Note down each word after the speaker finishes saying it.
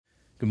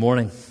Good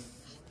morning.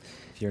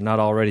 If you're not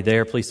already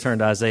there, please turn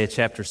to Isaiah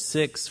chapter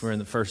 6. We're in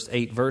the first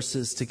 8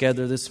 verses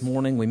together this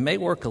morning. We may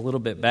work a little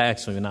bit back,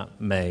 so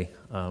not may.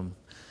 I'm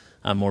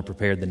more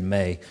prepared than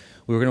may.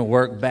 We're going to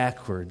work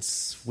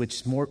backwards, which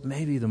is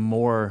maybe the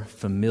more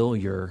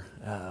familiar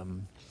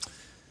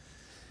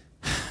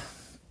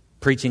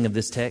preaching of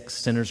this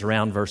text centers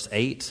around verse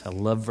 8. I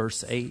love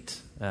verse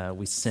 8.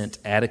 We sent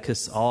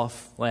Atticus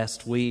off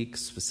last week,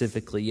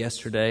 specifically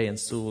yesterday, and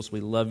Stools, we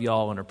love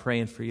y'all and are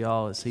praying for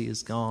y'all as he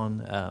is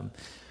gone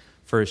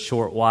for a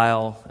short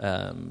while.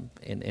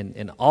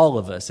 And all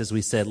of us, as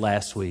we said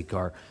last week,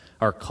 are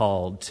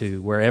called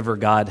to wherever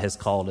God has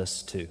called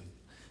us to.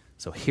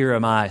 So here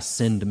am I,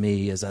 send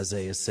me, as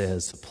Isaiah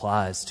says,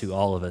 applies to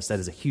all of us. That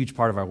is a huge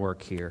part of our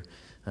work here.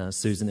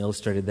 Susan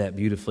illustrated that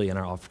beautifully in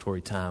our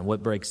offertory time.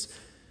 What breaks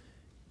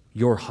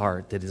your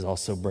heart that is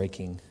also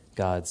breaking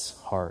God's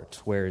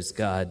heart? Where is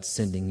God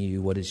sending you?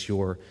 What is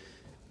your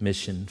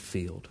mission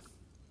field?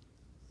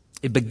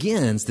 It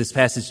begins, this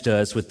passage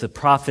does, with the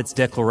prophet's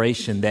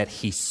declaration that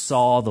he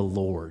saw the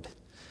Lord.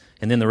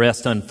 And then the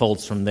rest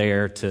unfolds from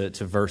there to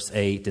verse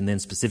 8, and then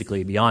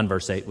specifically beyond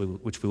verse 8,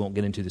 which we won't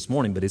get into this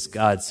morning, but it's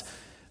God's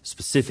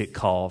specific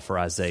call for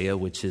Isaiah,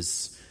 which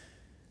is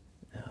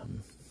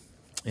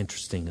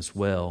interesting as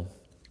well.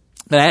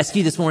 But I ask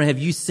you this morning, have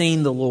you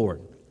seen the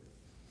Lord?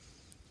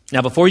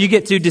 Now, before you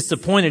get too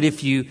disappointed,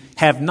 if you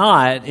have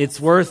not, it's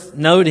worth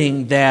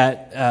noting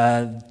that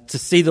to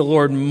see the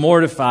Lord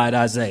mortified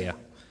Isaiah.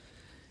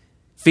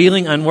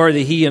 Feeling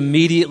unworthy, he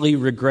immediately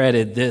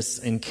regretted this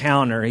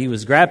encounter. He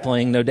was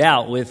grappling, no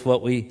doubt, with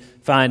what we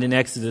find in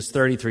Exodus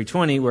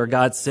 33:20, where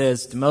God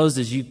says to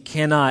Moses, "You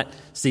cannot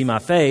see my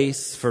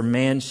face, for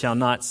man shall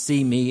not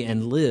see me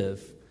and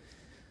live."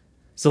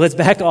 So let's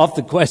back off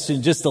the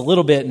question just a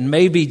little bit and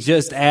maybe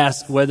just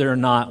ask whether or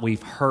not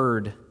we've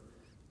heard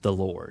the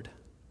Lord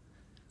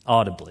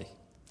audibly.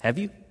 Have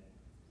you?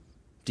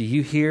 Do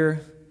you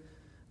hear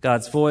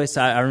God's voice?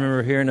 I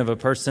remember hearing of a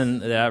person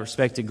that I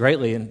respected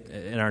greatly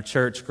in our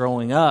church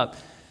growing up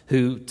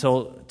who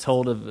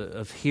told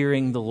of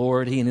hearing the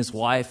Lord, he and his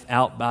wife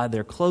out by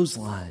their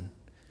clothesline,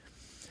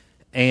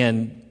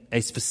 and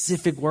a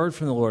specific word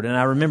from the Lord. And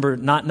I remember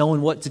not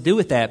knowing what to do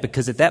with that,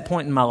 because at that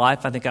point in my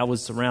life, I think I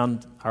was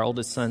around our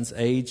oldest son's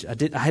age.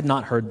 I had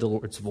not heard the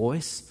Lord's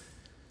voice.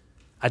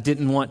 I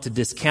didn't want to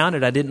discount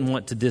it. I didn't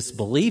want to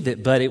disbelieve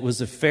it, but it was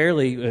a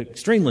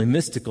extremely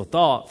mystical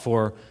thought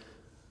for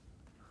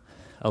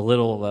a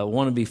little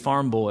wannabe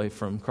farm boy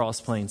from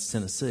Cross Plains,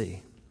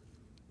 Tennessee.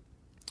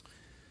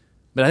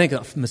 But I think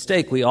a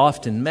mistake we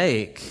often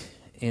make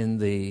in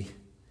the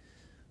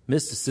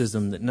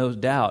mysticism that no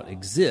doubt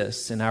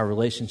exists in our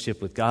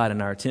relationship with God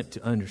and our attempt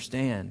to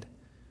understand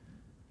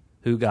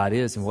who God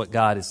is and what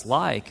God is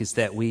like is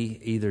that we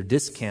either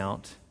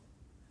discount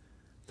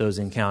those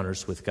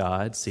encounters with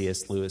God.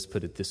 C.S. Lewis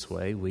put it this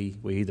way: we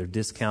either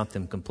discount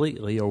them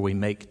completely or we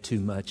make too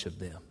much of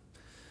them.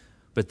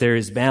 But there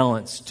is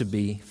balance to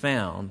be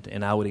found,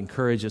 and I would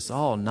encourage us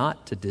all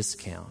not to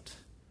discount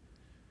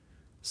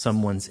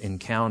someone's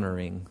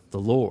encountering the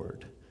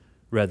Lord,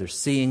 rather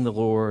seeing the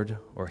Lord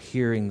or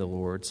hearing the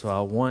Lord. So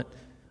I want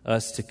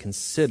us to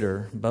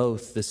consider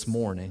both this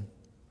morning.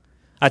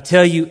 I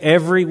tell you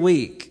every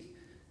week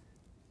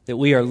that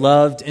we are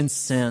loved and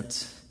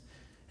sent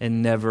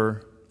and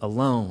never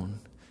alone.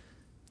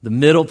 The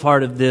middle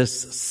part of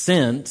this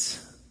sent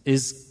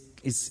is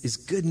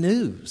good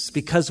news,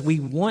 because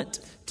we want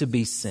to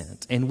be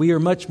sent, and we are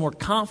much more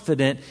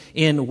confident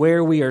in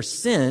where we are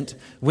sent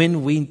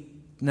when we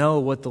know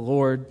what the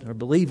Lord, or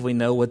believe we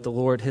know what the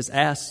Lord has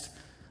asked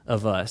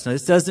of us. Now,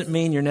 this doesn't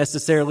mean you're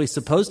necessarily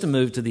supposed to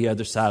move to the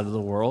other side of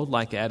the world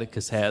like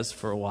Atticus has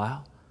for a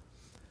while,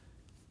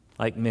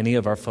 like many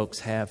of our folks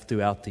have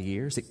throughout the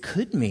years. It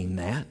could mean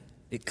that.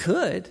 It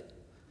could.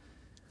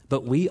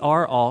 But we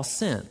are all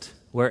sent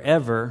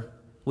wherever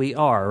we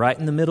are, right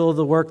in the middle of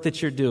the work that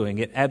you're doing.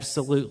 It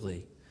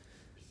absolutely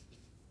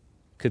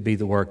could be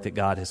the work that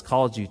God has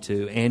called you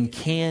to and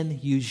can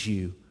use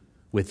you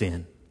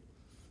within.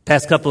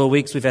 Past couple of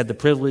weeks, we've had the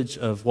privilege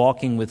of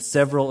walking with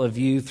several of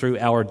you through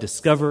our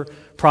Discover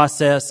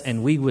process,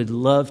 and we would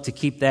love to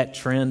keep that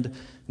trend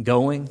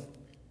going.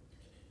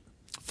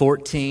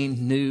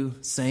 14 new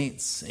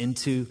saints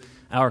into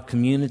our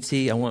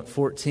community. I want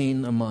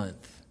 14 a month.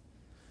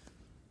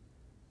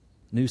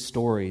 New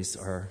stories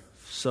are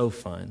so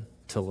fun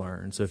to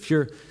learn. So if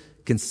you're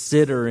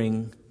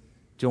considering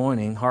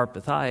joining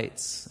Harpeth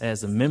Heights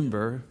as a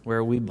member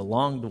where we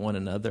belong to one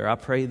another, I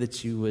pray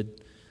that you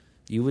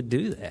would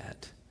do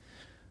that.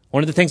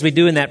 One of the things we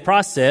do in that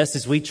process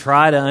is we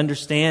try to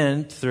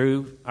understand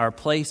through our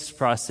place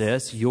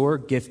process your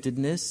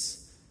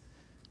giftedness,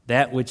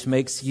 that which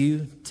makes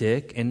you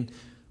tick, and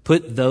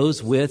put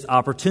those with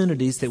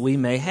opportunities that we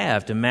may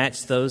have to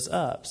match those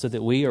up so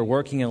that we are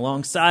working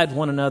alongside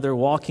one another,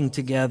 walking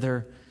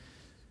together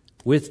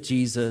with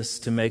Jesus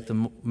to make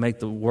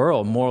the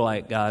world more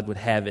like God would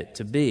have it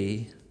to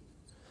be.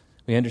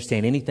 We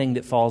understand anything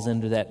that falls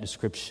into that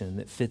description,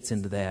 that fits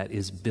into that,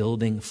 is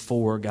building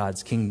for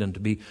God's kingdom, to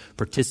be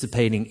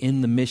participating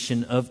in the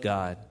mission of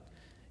God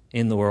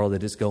in the world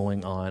that is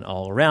going on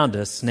all around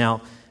us.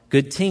 Now,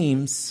 good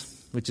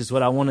teams, which is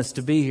what I want us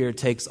to be here,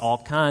 takes all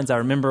kinds. I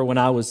remember when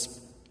I was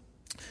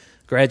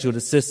graduate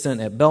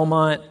assistant at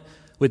Belmont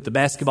with the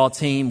basketball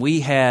team, we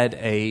had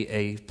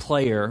a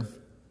player,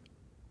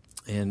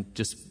 and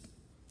just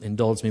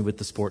indulge me with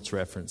the sports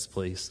reference,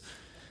 please.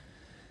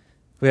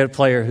 We had a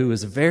player who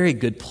was a very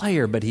good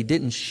player, but he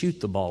didn't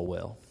shoot the ball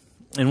well.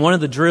 And one of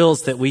the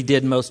drills that we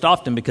did most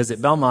often, because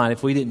at Belmont,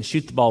 if we didn't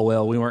shoot the ball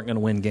well, we weren't going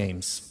to win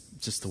games,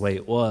 just the way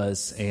it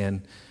was.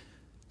 And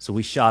so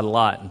we shot a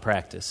lot in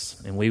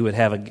practice. And we would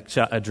have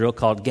a drill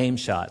called game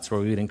shots, where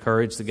we would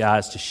encourage the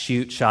guys to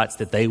shoot shots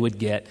that they would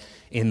get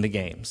in the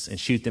games and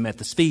shoot them at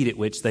the speed at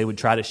which they would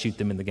try to shoot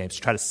them in the games,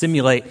 to try to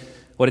simulate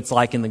what it's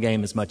like in the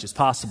game as much as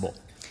possible.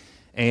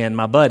 And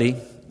my buddy,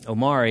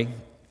 Omari,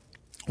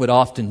 would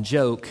often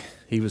joke,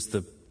 he was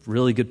the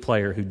really good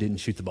player who didn't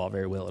shoot the ball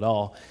very well at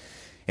all.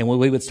 And when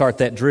we would start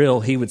that drill,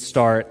 he would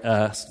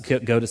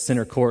go to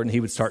center court, and he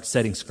would start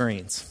setting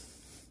screens.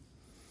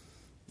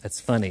 That's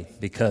funny,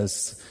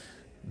 because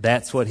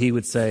that's what he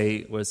would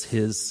say was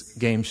his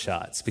game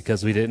shots,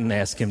 because we didn't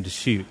ask him to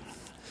shoot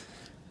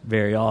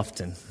very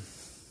often.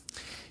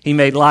 He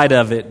made light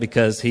of it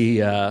because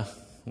he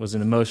was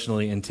an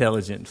emotionally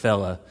intelligent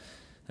fella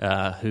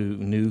who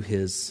knew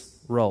his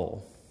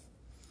role.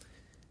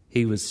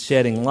 He was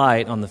shedding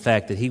light on the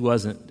fact that he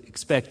wasn't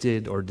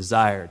expected or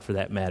desired, for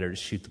that matter, to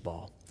shoot the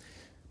ball.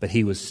 But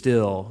he was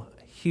still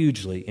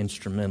hugely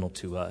instrumental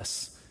to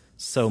us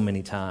so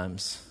many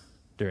times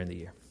during the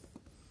year.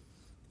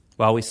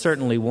 While we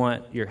certainly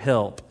want your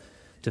help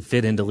to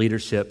fit into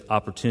leadership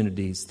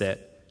opportunities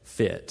that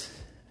fit,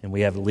 and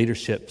we have a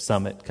leadership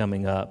summit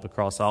coming up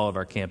across all of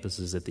our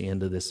campuses at the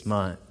end of this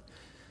month,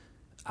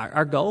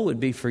 our goal would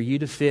be for you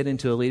to fit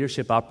into a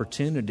leadership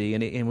opportunity,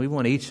 and we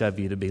want each of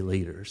you to be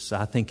leaders.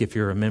 I think if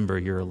you're a member,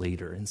 you're a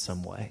leader in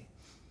some way.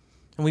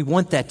 And we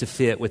want that to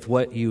fit with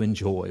what you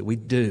enjoy. We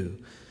do.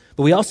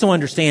 But we also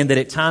understand that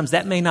at times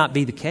that may not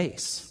be the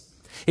case.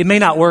 It may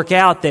not work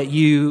out that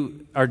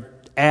you are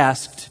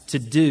asked to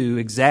do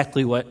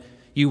exactly what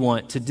you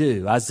want to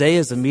do.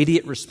 Isaiah's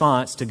immediate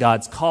response to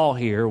God's call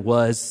here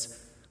was,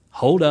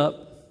 hold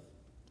up,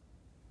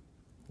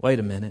 wait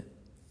a minute.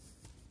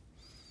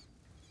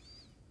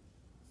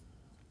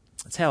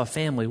 That's how a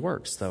family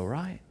works, though,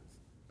 right?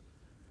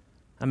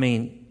 I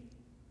mean,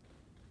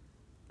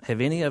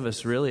 have any of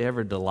us really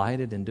ever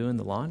delighted in doing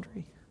the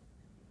laundry?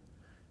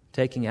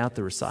 Taking out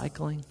the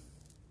recycling?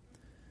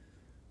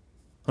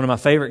 One of my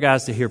favorite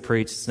guys to hear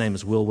preach, his name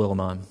is Will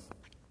Willimon.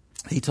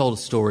 He told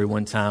a story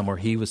one time where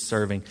he was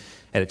serving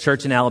at a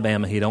church in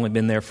Alabama. He'd only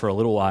been there for a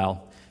little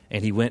while,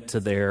 and he went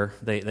to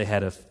they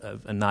had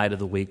a night of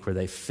the week where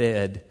they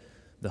fed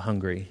the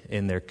hungry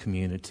in their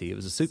community. It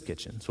was a soup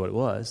kitchen, that's what it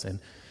was. And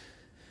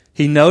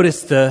he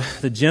noticed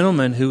the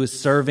gentleman who was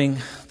serving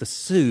the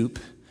soup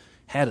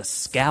had a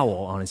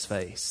scowl on his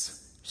face.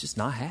 He was just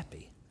not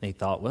happy. And he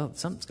thought, well,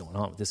 something's going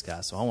on with this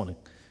guy, so I want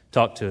to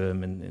talk to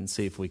him and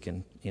see if we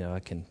can, I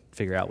can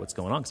figure out what's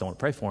going on, because I want to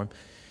pray for him.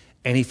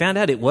 And he found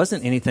out it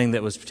wasn't anything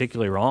that was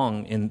particularly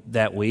wrong in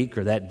that week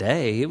or that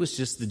day. It was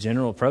just the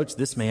general approach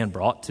this man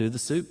brought to the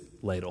soup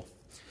ladle,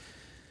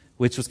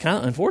 which was kind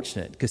of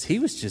unfortunate, because he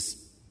was just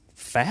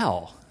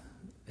foul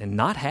and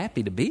not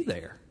happy to be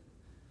there.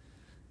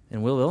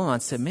 And Will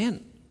Willimon said,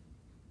 man,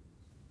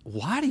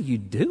 why do you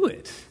do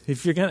it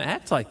if you're going to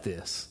act like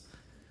this?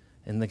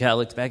 And the guy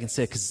looked back and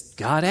said, because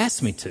God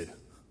asked me to.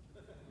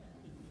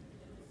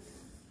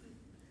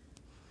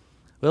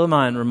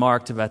 Willimon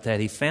remarked about that.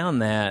 He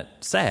found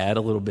that sad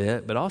a little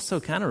bit, but also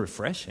kind of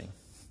refreshing.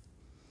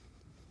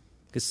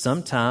 Because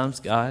sometimes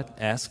God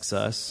asks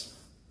us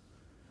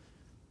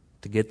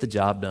to get the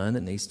job done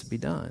that needs to be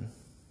done.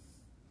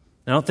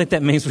 I don't think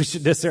that means we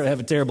should necessarily have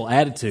a terrible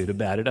attitude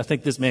about it. I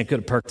think this man could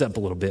have perked up a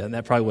little bit, and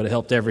that probably would have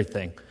helped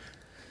everything.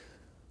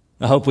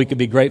 I hope we could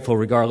be grateful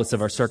regardless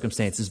of our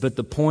circumstances. But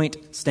the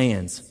point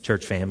stands,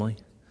 church family.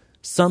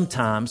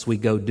 Sometimes we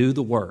go do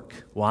the work.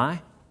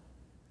 Why?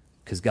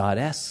 Because God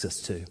asks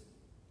us to.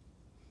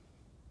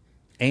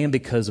 And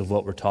because of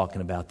what we're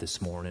talking about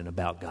this morning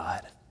about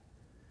God.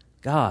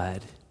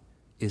 God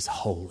is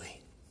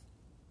holy.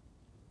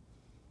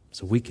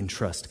 So we can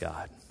trust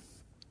God.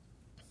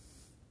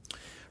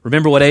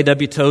 Remember what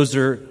A.W.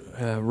 Tozer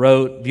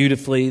wrote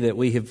beautifully that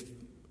we have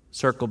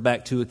circled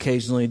back to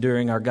occasionally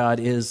during our God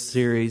Is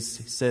series.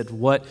 He said,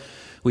 what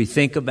we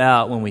think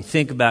about when we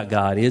think about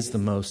God is the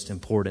most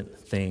important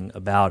thing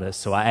about us.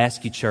 So I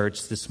ask you,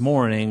 church, this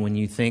morning, when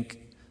you think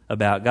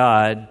about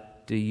God,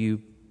 do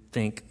you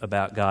think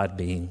about God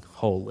being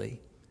holy?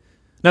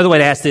 Another way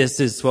to ask this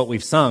is what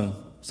we've sung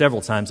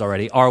several times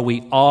already. Are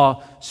we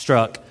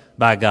awestruck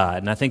by God?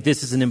 And I think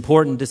this is an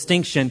important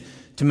distinction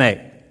to make.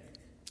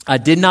 I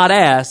did not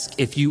ask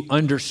if you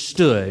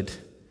understood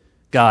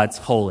God's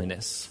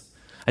holiness.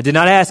 I did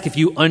not ask if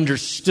you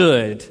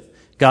understood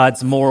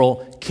God's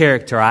moral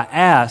character. I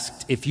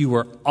asked if you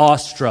were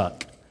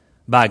awestruck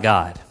by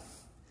God.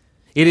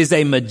 It is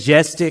a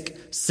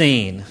majestic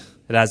scene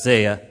that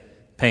Isaiah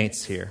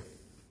paints here.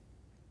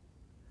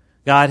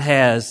 God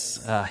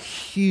has a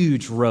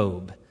huge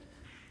robe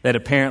that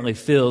apparently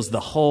fills the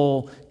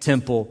whole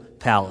temple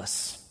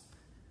palace.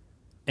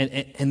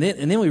 And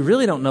then we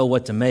really don't know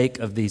what to make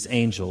of these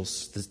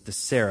angels, the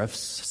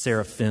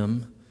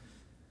seraphim,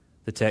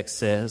 the text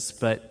says.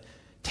 But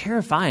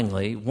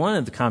terrifyingly, one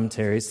of the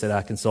commentaries that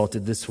I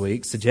consulted this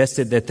week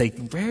suggested that they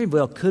very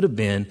well could have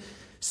been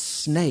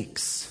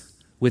snakes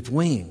with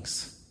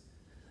wings.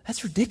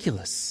 That's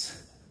ridiculous.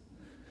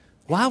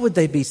 Why would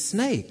they be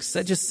snakes?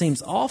 That just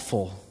seems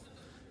awful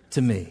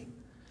to me.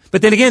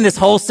 But then again, this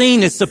whole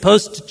scene is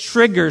supposed to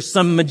trigger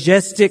some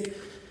majestic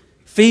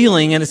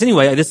feeling. And it's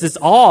anyway, this is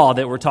awe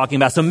that we're talking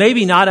about. So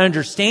maybe not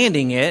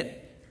understanding it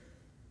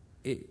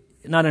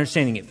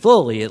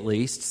fully at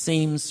least,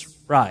 seems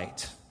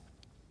right.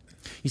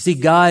 You see,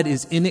 God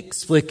is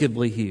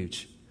inexplicably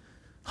huge.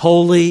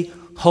 Holy,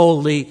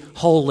 holy,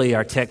 holy,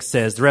 our text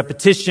says. The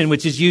repetition,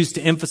 which is used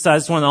to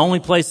emphasize, one of the only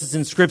places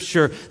in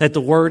Scripture that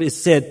the word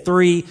is said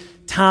 3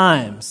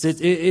 times.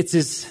 It's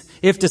as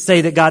if to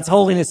say that God's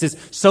holiness is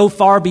so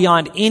far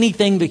beyond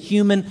anything the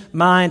human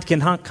mind can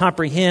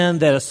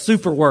comprehend that a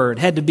super word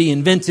had to be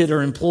invented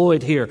or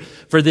employed here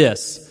for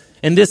this.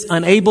 And this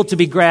unable to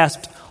be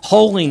grasped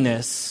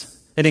holiness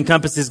that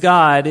encompasses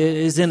God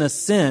is in a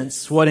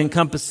sense what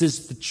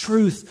encompasses the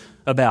truth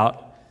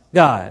about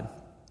God.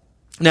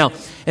 Now,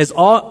 as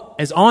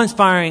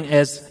awe-inspiring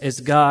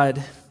as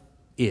God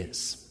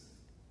is,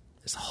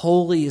 as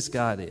holy as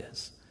God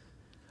is,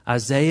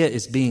 Isaiah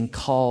is being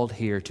called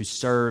here to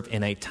serve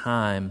in a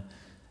time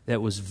that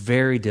was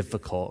very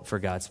difficult for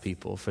God's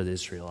people, for the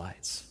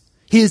Israelites.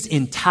 His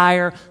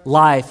entire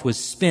life was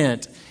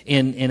spent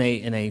in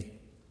a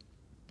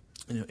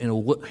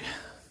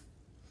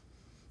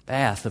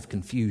bath of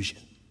confusion.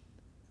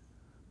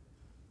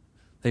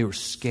 They were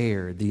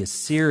scared. The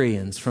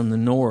Assyrians from the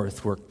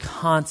north were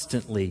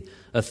constantly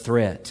a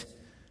threat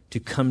to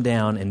come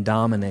down and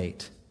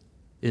dominate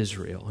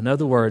Israel. In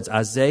other words,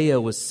 Isaiah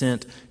was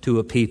sent to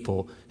a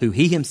people who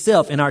he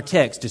himself in our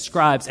text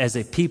describes as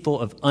a people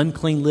of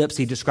unclean lips.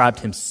 He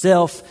described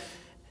himself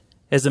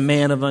as a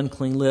man of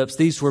unclean lips.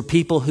 These were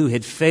people who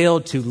had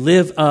failed to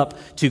live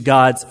up to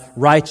God's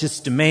righteous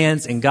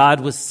demands, and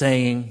God was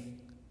saying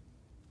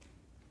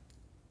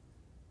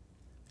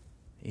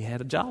he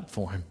had a job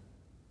for him.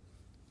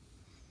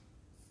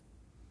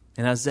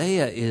 And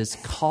Isaiah is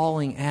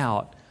calling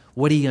out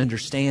what he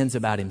understands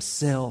about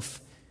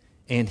himself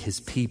and his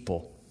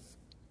people.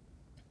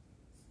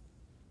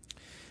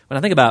 When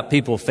I think about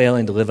people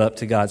failing to live up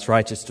to God's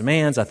righteous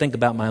demands, I think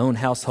about my own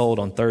household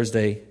on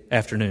Thursday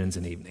afternoons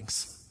and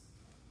evenings.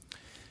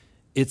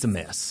 It's a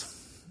mess.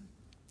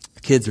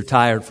 The kids are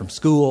tired from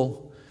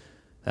school.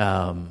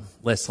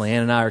 Leslie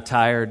Ann and I are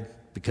tired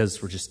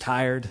because we're just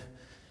tired.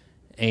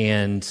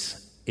 And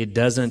it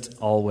doesn't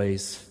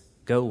always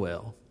go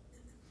well.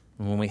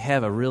 And when we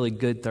have a really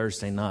good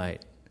Thursday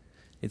night,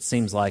 it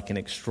seems like an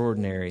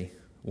extraordinary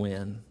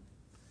win.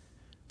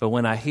 But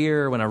when I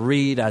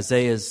read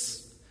Isaiah's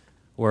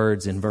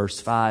words in verse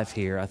 5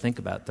 here, I think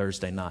about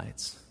Thursday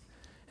nights.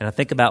 And I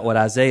think about what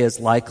Isaiah is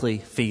likely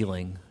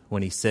feeling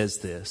when he says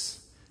this.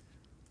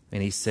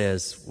 And he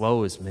says,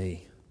 "Woe is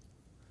me.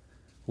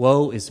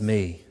 Woe is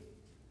me.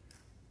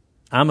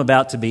 I'm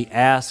about to be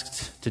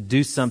asked to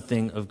do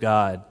something of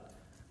God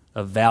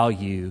of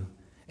value,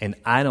 and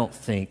I don't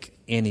think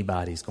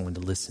anybody's going to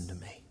listen to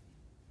me.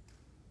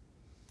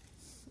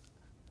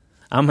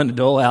 I'm going to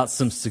dole out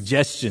some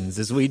suggestions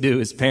as we do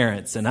as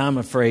parents, and I'm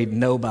afraid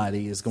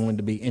nobody is going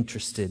to be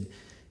interested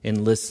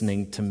in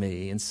listening to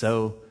me." And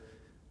so,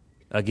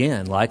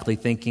 again, likely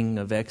thinking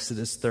of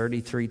Exodus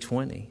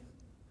 33:20,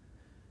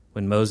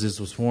 when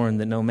Moses was warned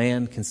that no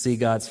man can see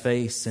God's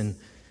face and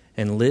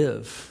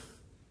live.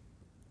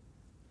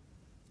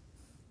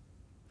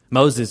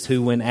 Moses,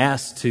 who when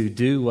asked to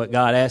do what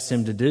God asked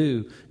him to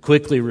do,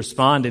 quickly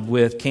responded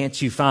with, "Can't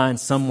you find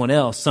someone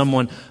else,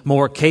 someone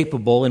more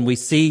capable?" And we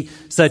see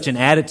such an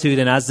attitude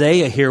in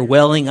Isaiah here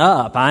welling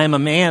up. I am a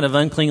man of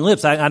unclean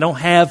lips. I don't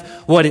have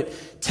what it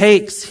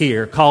takes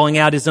here, calling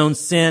out his own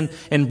sin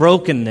and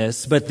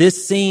brokenness. But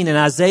this scene in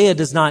Isaiah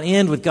does not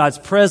end with God's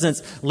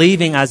presence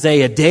leaving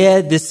Isaiah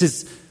dead. This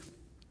is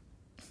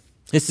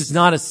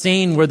not a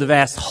scene where the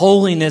vast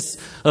holiness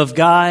of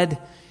God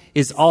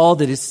is all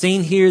that is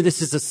seen here.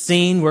 This is a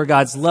scene where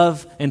God's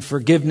love and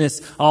forgiveness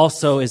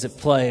also is at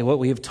play. What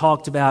we have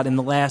talked about in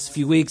the last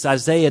few weeks,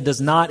 Isaiah does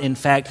not in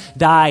fact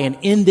die. And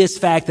in this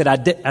fact that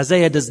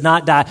Isaiah does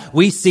not die,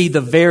 we see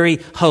the very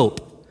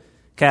hope,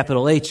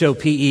 capital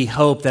H-O-P-E,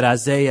 hope that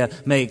Isaiah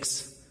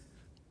makes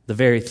the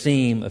very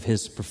theme of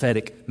his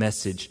prophetic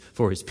message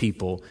for his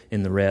people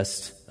in the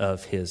rest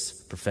of his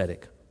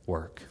prophetic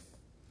work.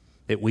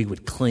 That we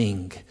would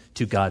cling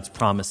to God's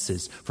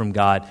promises from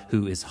God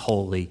who is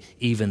holy,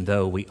 even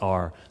though we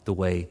are the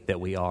way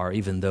that we are,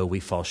 even though we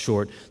fall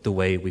short the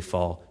way we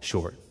fall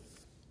short.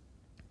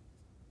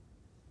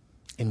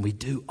 And we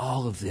do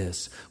all of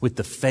this with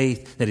the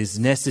faith that is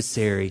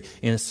necessary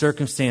in a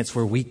circumstance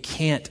where we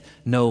can't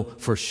know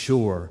for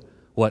sure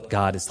what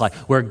God is like,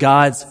 where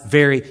God's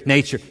very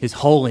nature is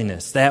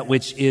holiness. That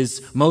which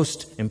is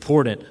most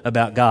important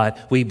about God,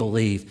 we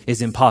believe,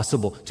 is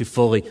impossible to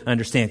fully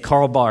understand.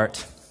 Karl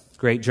Barth,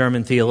 Great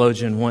German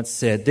theologian once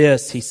said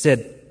this. He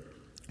said,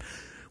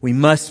 "We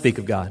must speak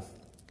of God,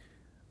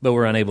 but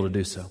we're unable to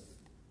do so.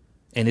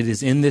 And it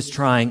is in this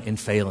trying and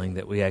failing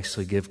that we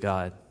actually give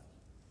God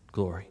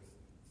glory."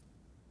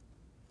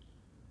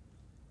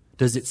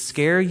 Does it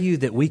scare you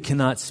that we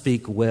cannot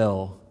speak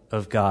well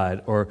of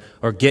God or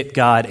get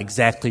God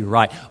exactly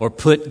right or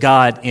put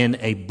God in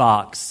a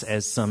box,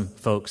 as some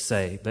folks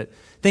say? But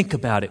think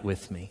about it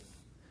with me.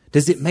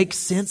 Does it make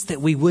sense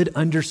that we would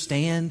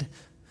understand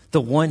the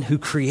one who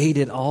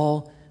created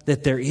all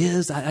that there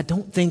is? I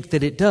don't think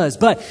that it does.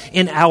 But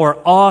in our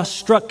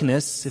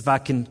awestruckness, if I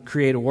can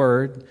create a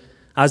word,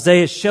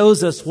 Isaiah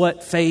shows us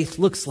what faith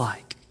looks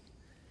like.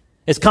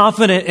 As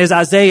confident as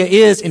Isaiah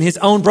is in his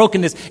own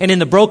brokenness and in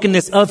the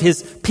brokenness of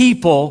his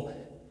people,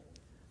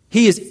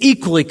 he is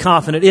equally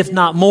confident, if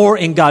not more,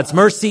 in God's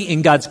mercy,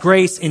 in God's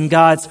grace, in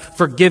God's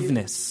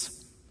forgiveness.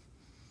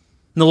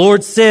 And the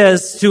Lord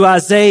says to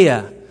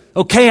Isaiah,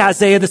 "Okay,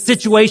 Isaiah, the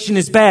situation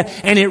is bad,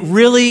 and it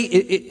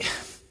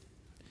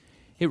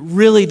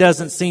really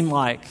doesn't seem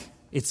like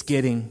it's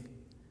getting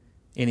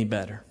any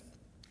better.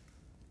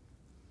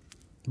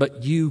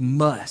 But you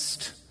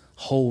must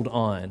hold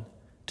on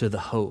to the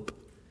hope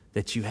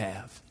that you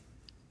have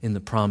in the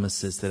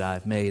promises that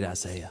I've made,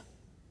 Isaiah.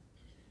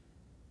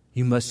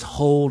 You must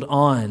hold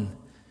on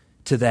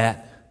to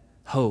that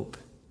hope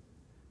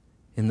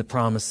in the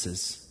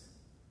promises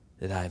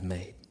that I've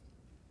made."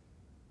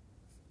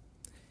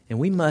 And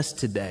we must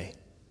today.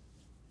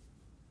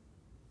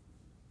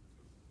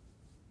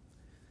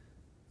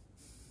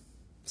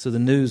 So the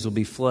news will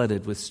be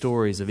flooded with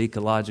stories of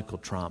ecological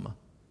trauma.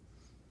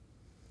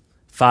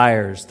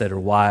 Fires that are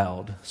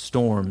wild,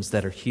 storms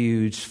that are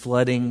huge,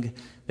 flooding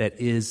that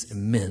is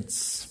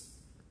immense.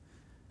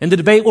 And the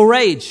debate will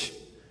rage.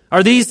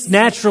 Are these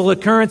natural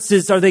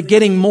occurrences, are they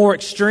getting more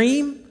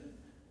extreme?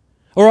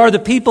 Or are the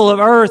people of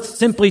earth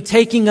simply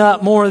taking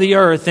up more of the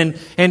earth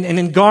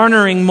and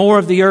garnering more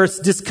of the earth's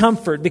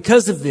discomfort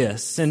because of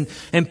this? And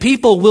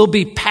people will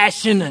be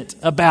passionate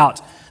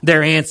about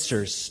their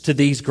answers to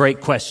these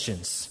great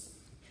questions.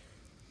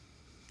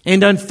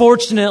 And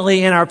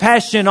unfortunately, in our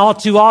passion, all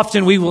too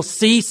often we will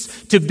cease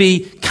to be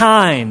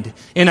kind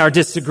in our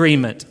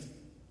disagreement.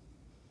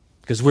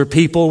 Because we're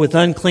people with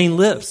unclean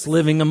lips,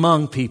 living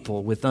among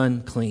people with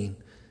unclean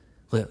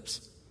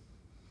lips.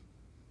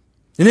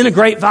 And then a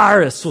great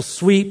virus will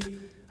sweep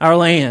our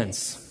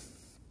lands.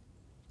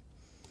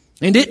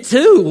 And it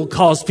too will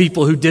cause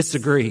people who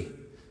disagree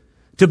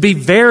to be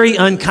very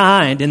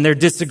unkind in their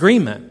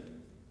disagreement.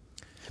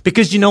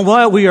 Because you know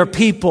what? We are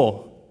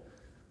people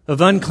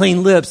of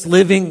unclean lips,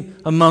 living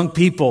among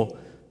people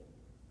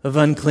of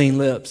unclean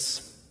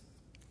lips.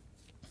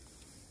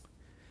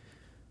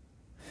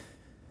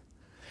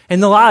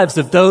 And the lives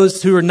of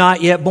those who are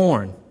not yet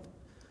born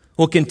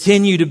will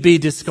continue to be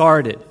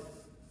discarded.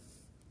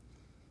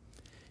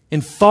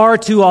 And far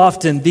too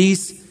often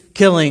these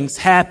killings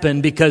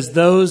happen because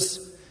those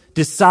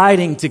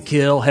deciding to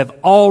kill have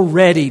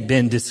already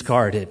been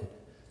discarded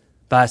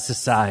by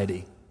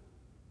society.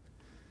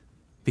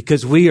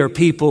 Because we are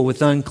people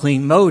with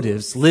unclean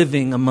motives,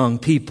 living among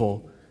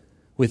people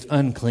with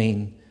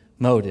unclean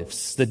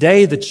motives. The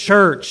day the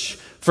church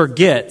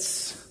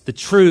forgets the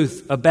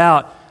truth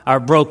about our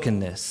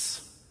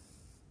brokenness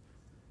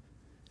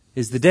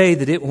is the day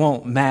that it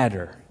won't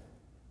matter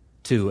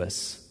to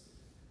us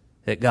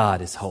that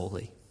God is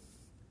holy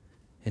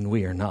and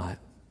we are not.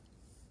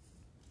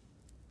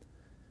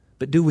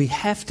 But do we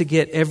have to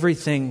get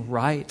everything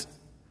right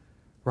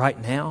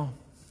now?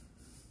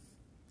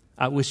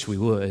 I wish we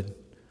would,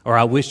 or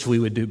I wish we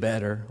would do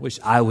better. I wish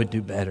I would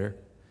do better.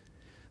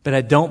 But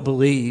I don't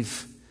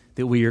believe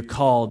that we are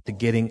called to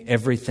getting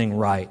everything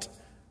right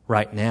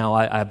now.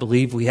 I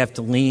believe we have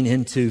to lean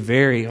into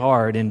very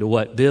hard into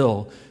what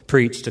Bill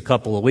preached a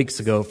couple of weeks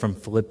ago from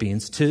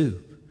Philippians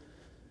 2.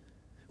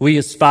 We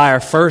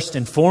aspire first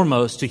and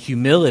foremost to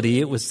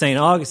humility. It was St.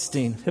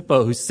 Augustine,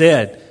 Hippo, who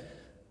said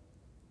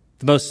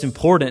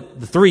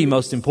the three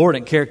most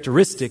important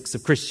characteristics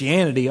of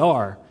Christianity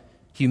are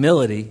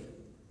humility,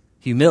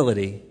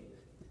 humility,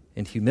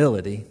 and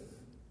humility.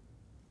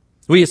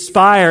 We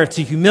aspire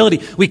to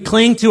humility. We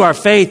cling to our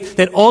faith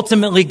that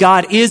ultimately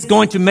God is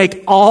going to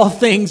make all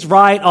things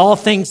right, all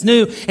things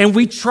new. And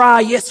we try,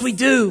 yes we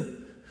do.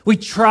 We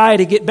try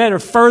to get better.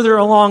 Further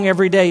along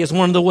every day is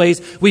one of the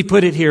ways we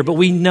put it here. But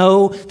we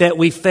know that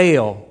we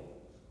fail.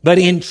 But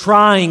in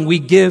trying, we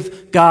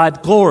give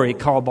God glory,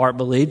 Karl Barth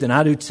believed, and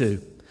I do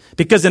too.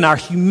 Because in our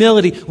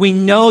humility, we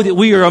know that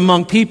we are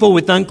among people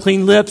with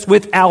unclean lips,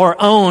 with our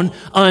own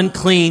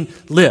unclean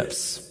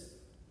lips.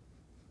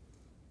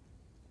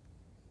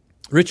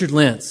 Richard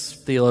Lentz,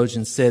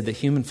 theologian, said that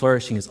human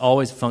flourishing is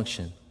always a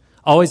function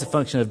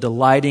of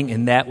delighting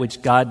in that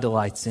which God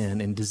delights in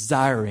and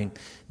desiring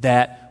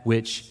that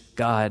which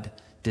God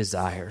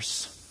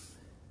desires.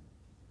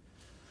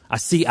 I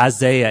see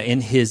Isaiah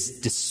in his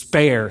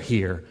despair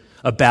here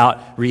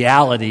about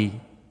reality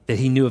that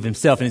he knew of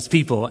himself and his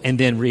people, and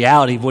then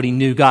reality of what he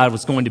knew God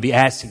was going to be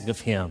asking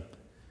of him.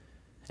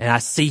 And I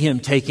see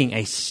him taking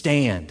a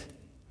stand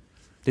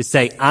to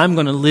say, I'm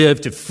going to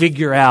live to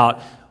figure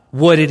out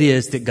what it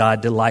is that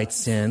God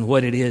delights in,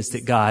 what it is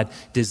that God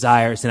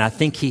desires. And I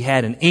think he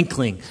had an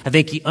inkling. I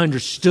think he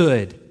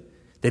understood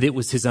that it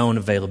was his own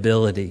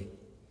availability,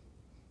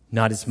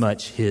 not as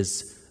much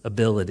his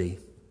ability.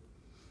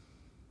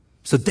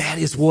 So that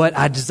is what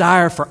I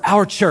desire for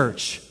our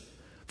church,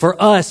 for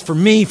us, for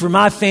me, for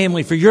my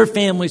family, for your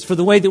families, for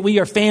the way that we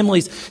are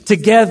families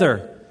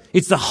together.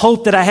 It's the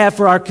hope that I have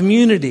for our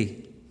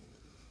community,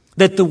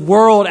 that the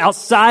world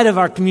outside of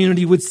our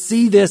community would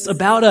see this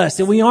about us,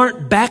 that we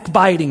aren't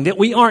backbiting, that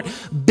we aren't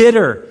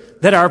bitter,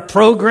 that our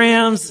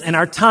programs and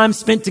our time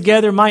spent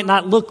together might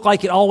not look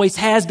like it always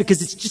has,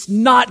 because it's just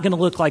not going to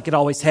look like it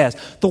always has.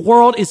 The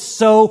world is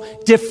so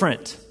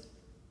different.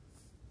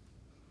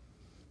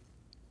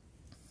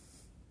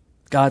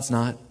 God's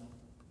not.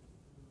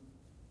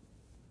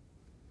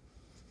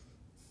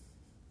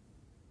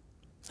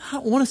 I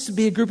don't want us to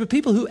be a group of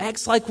people who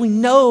acts like we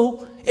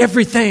know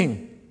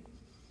everything.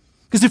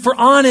 Because if we're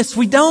honest,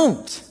 we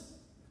don't.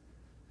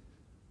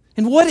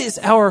 And what is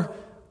our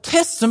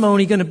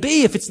testimony going to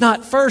be if it's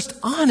not first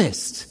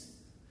honest?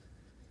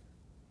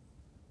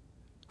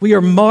 We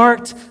are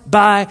marked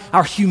by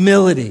our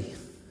humility.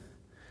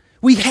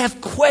 We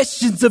have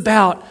questions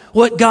about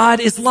what God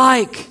is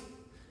like.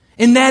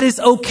 And that is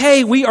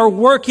okay. We are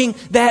working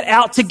that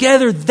out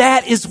together.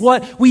 That is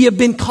what we have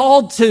been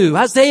called to.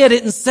 Isaiah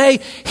didn't say,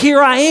 "Here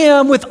I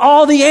am with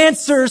all the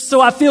answers, so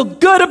I feel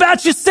good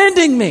about you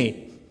sending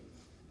me."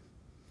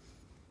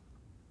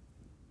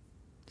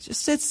 He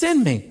just said,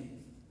 "Send me."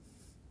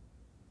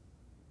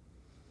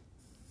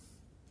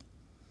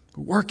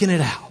 We're working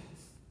it out.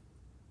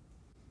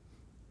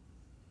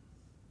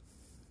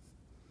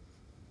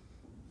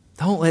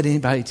 Don't let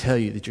anybody tell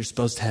you that you're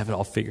supposed to have it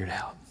all figured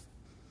out.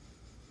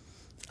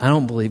 I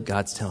don't believe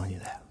God's telling you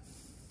that.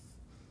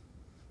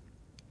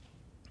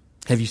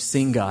 Have you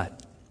seen God?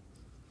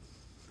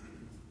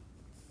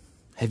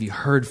 Have you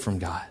heard from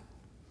God?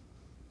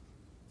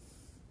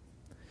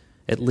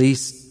 At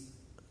least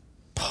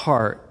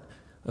part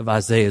of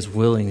Isaiah's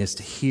willingness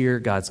to hear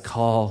God's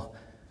call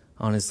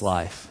on his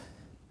life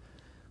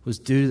was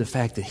due to the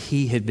fact that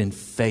he had been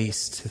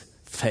face to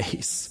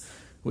face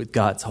with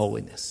God's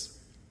holiness.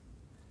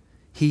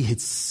 He had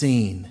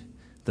seen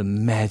the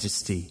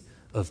majesty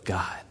of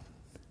God.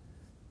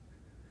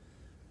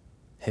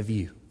 Have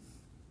you?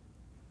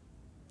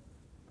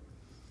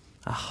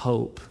 I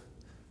hope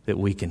that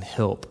we can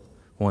help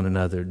one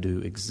another do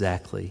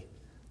exactly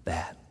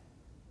that.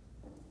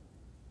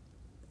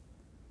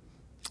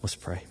 Let's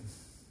pray.